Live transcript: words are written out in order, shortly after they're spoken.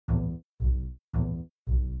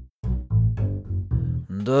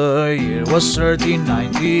The year was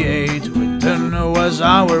 1398, written was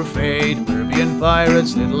our fate. Berbian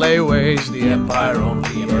pirates did lay waste the empire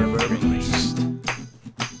only ever pleased.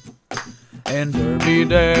 In Derby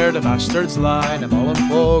there the bastards lie, Nammelund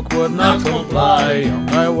folk would not comply. Young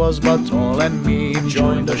I was but tall and mean,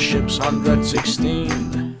 joined the ship's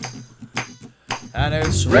 116. And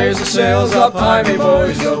it's raise the sails up high, me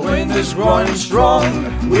boys, the wind is growing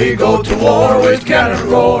strong. We go to war with cannon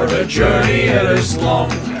roar, the journey it is long.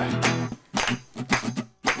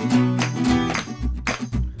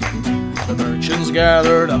 The merchants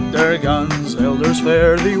gathered up their guns, elders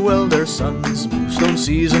fare thee well their sons. Moonsoon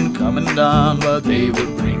season coming down, but they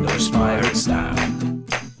would bring those pirates down.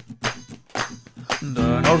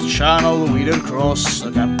 The North Channel we did cross,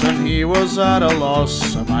 the captain he was at a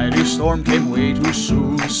loss. A mighty storm came way too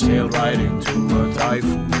soon, sailed right into a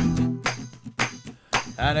typhoon.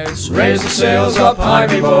 And it's raise the sails up high,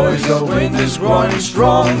 me boys, the wind is growing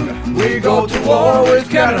strong. We go to war with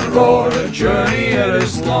cannon roar, the journey it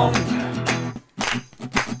is long.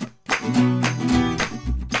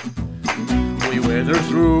 We weather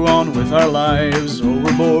through on with our lives,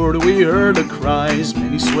 overboard we heard the cries.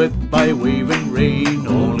 Many swept by wave and rain,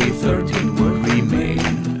 only 13 would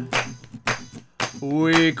remain.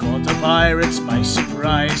 We caught the pirates by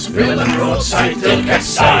surprise, filling roadside till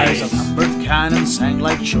capsized. A numbered cannon sang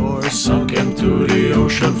like chores, sunk into the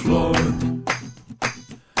ocean floor.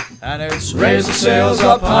 And it's raise the sails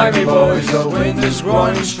up high, me boys, the wind is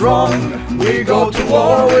growing strong. We go to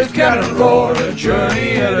war with cannon roar, the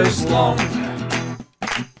journey it is long.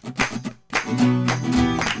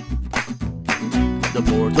 The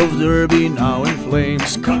port of Derby now in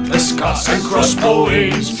flames, cutlass cuts and crossbow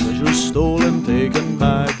aims. Treasure stolen, taken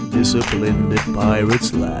back, discipline did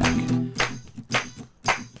pirates lack.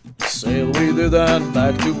 Sail we did and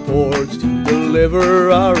back to port, to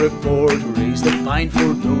deliver our report. Raise the pine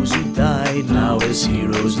for those who died, now as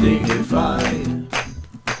heroes dignified.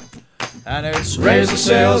 And it's raise the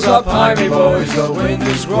sails up high, me boys, the wind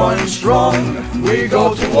is growing strong. We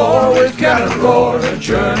go to war with cannon roar, the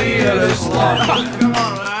journey it is long.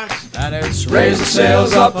 And it's raise the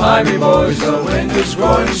sails up high, me boys, the wind is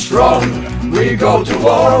growing strong. We go to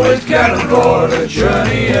war with cannon roar, the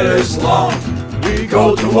journey it is long. We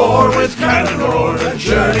go to war with cannon roar, the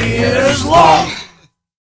journey it is long.